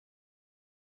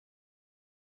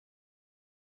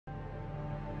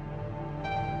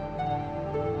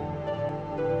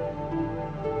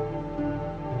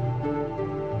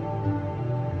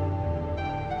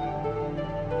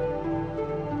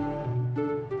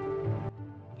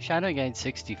Shadowgate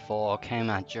 64 came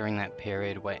out during that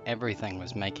period where everything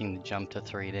was making the jump to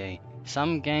 3D.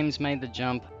 Some games made the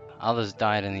jump, others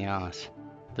died in the arse.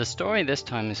 The story this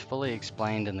time is fully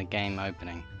explained in the game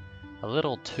opening. A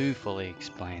little too fully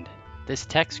explained. This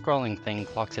text scrolling thing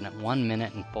clocks in at 1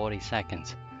 minute and 40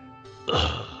 seconds.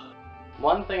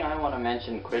 One thing I want to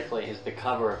mention quickly is the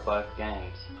cover of both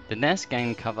games. The NES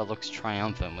game cover looks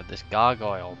triumphant with this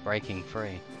gargoyle breaking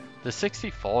free. The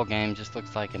 64 game just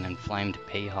looks like an inflamed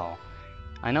pee hole.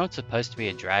 I know it's supposed to be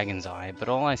a dragon's eye, but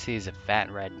all I see is a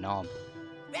fat red knob.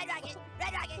 Red Rocket!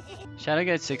 Red Rocket!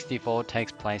 Shadowgate 64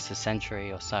 takes place a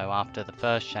century or so after the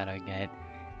first Shadowgate.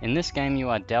 In this game you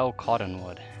are Del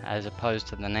Cottonwood, as opposed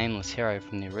to the nameless hero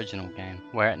from the original game,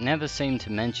 where it never seemed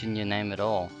to mention your name at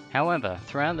all. However,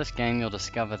 throughout this game you'll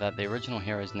discover that the original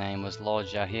hero's name was Lord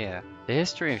Jahir. The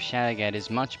history of Shadowgate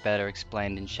is much better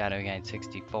explained in Shadowgate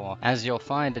 64, as you'll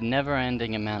find a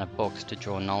never-ending amount of books to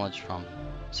draw knowledge from.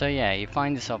 So yeah, you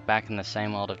find yourself back in the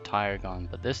same world of Tyragon,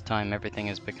 but this time everything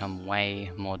has become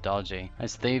way more dodgy,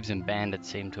 as thieves and bandits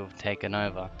seem to have taken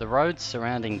over. The roads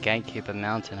surrounding Gatekeeper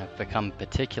Mountain have become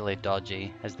particularly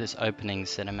dodgy, as this opening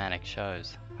cinematic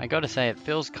shows. I gotta say, it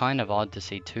feels kind of odd to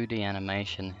see 2D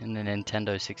animation in the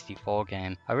Nintendo 64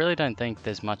 game. I really don't think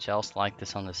there's much else like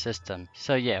this on the system.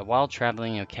 So yeah, while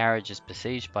traveling your carriage is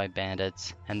besieged by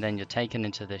bandits, and then you're taken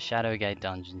into the Shadowgate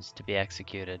dungeons to be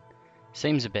executed.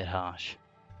 Seems a bit harsh.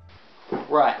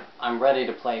 Right, I'm ready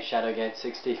to play Shadowgate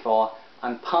 64.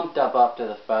 I'm pumped up after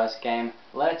the first game.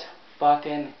 Let's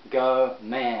fucking go,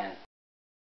 man.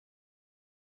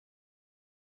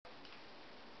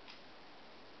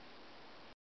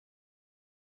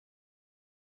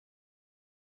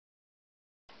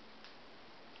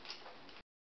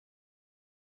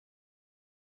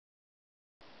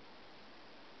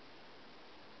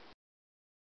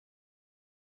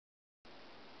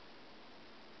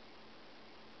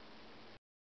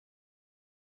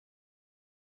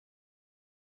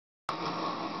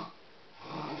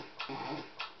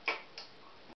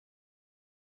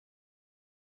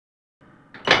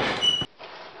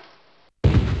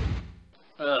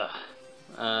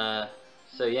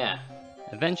 So yeah.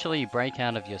 Eventually you break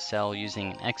out of your cell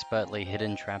using an expertly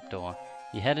hidden trapdoor.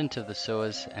 You head into the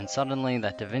sewers, and suddenly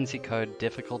that Da Vinci Code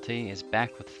difficulty is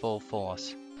back with full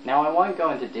force. Now I won't go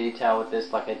into detail with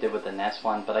this like I did with the NES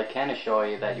one, but I can assure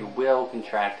you that you will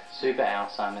contract super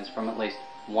Alzheimer's from at least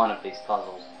one of these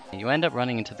puzzles. You end up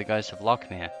running into the ghost of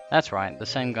Lockmere. That's right, the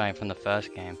same guy from the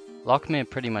first game. Lockmere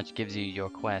pretty much gives you your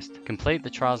quest. Complete the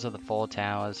Trials of the Four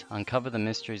Towers, uncover the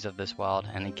mysteries of this world,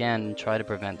 and again try to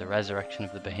prevent the resurrection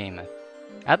of the behemoth.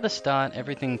 At the start,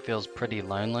 everything feels pretty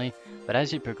lonely, but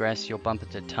as you progress you'll bump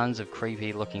into tons of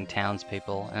creepy looking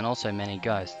townspeople and also many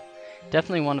ghosts.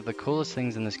 Definitely one of the coolest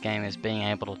things in this game is being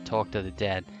able to talk to the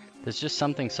dead. There's just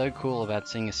something so cool about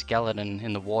seeing a skeleton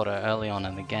in the water early on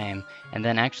in the game, and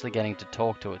then actually getting to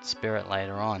talk to its spirit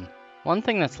later on. One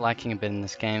thing that's lacking a bit in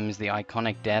this game is the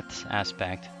iconic deaths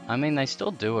aspect. I mean, they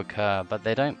still do occur, but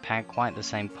they don't pack quite the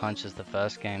same punch as the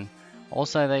first game.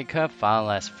 Also, they occur far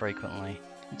less frequently.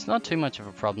 It's not too much of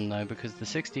a problem though, because the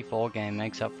 64 game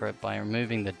makes up for it by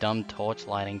removing the dumb torch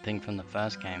lighting thing from the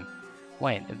first game.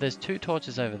 Wait, if there's two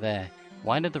torches over there,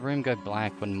 why did the room go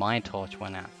black when my torch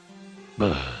went out?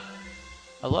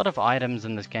 A lot of items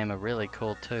in this game are really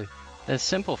cool too. There's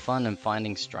simple fun in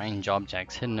finding strange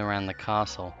objects hidden around the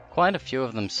castle. Quite a few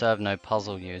of them serve no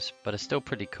puzzle use, but are still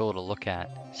pretty cool to look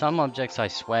at. Some objects I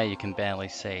swear you can barely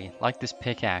see, like this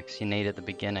pickaxe you need at the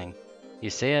beginning. You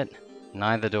see it?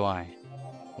 Neither do I.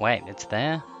 Wait, it's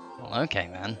there? Well, okay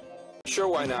then. Sure,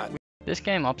 why not? This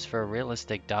game opts for a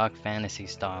realistic dark fantasy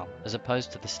style, as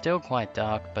opposed to the still quite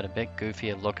dark but a bit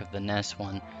goofier look of the NES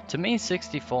one. To me,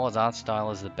 64's art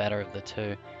style is the better of the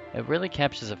two. It really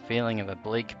captures a feeling of a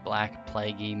bleak, black,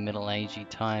 plaguey, middle-agey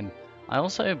time. I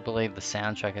also believe the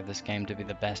soundtrack of this game to be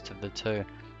the best of the two.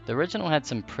 The original had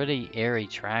some pretty eerie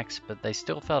tracks, but they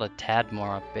still felt a tad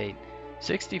more upbeat.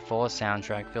 64's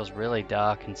soundtrack feels really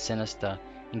dark and sinister,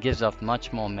 and gives off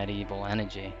much more medieval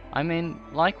energy. I mean,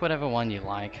 like whatever one you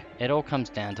like, it all comes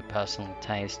down to personal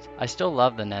taste. I still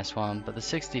love the NES one, but the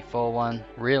 64 one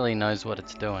really knows what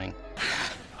it's doing.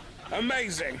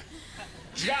 Amazing.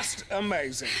 Just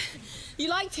amazing. You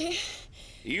liked it?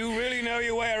 You really know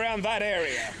your way around that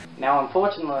area. Now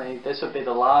unfortunately, this would be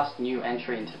the last new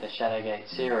entry into the Shadowgate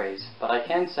series, but I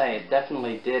can say it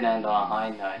definitely did end on a high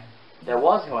note. There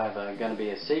was, however, going to be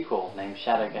a sequel named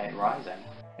Shadowgate Rising.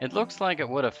 It looks like it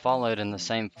would have followed in the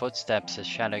same footsteps as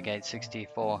Shadowgate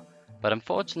 64, but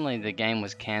unfortunately the game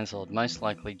was cancelled, most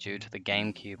likely due to the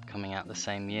GameCube coming out the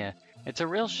same year. It's a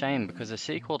real shame because a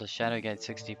sequel to Shadowgate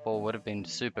 64 would have been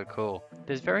super cool.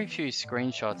 There's very few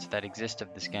screenshots that exist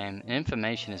of this game, and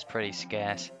information is pretty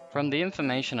scarce. From the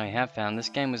information I have found, this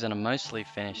game was in a mostly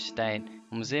finished state,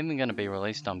 and was even going to be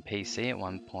released on PC at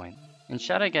one point. In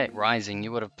Shadowgate Rising,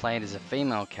 you would have played as a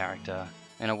female character,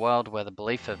 in a world where the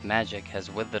belief of magic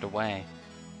has withered away.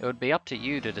 It would be up to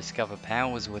you to discover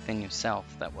powers within yourself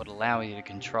that would allow you to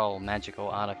control magical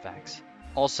artifacts.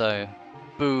 Also,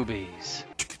 boobies.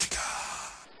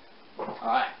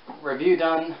 Alright, review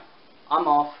done. I'm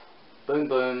off. Boom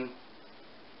boom.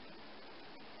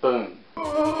 Boom.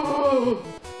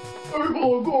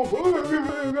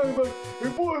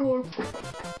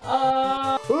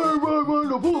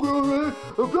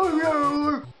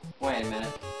 Wait a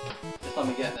minute. Just let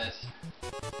me get this.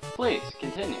 Please,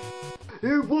 continue.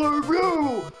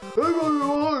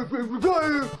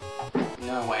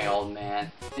 No way, old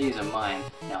man. These are mine.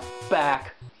 Now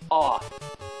back off.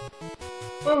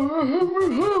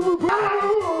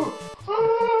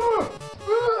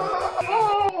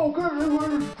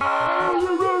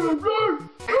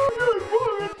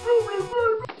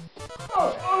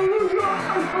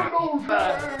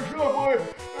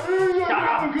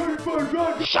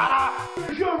 Shut up!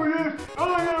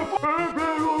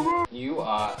 You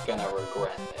are gonna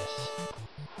regret this.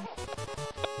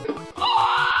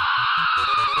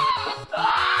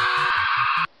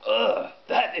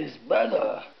 That is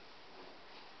better.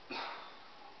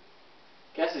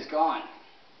 Guess it's gone.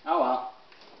 Oh well.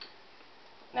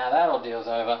 Now that ordeal's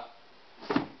over.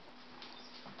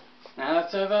 Now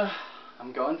that's over,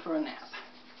 I'm going for a nap.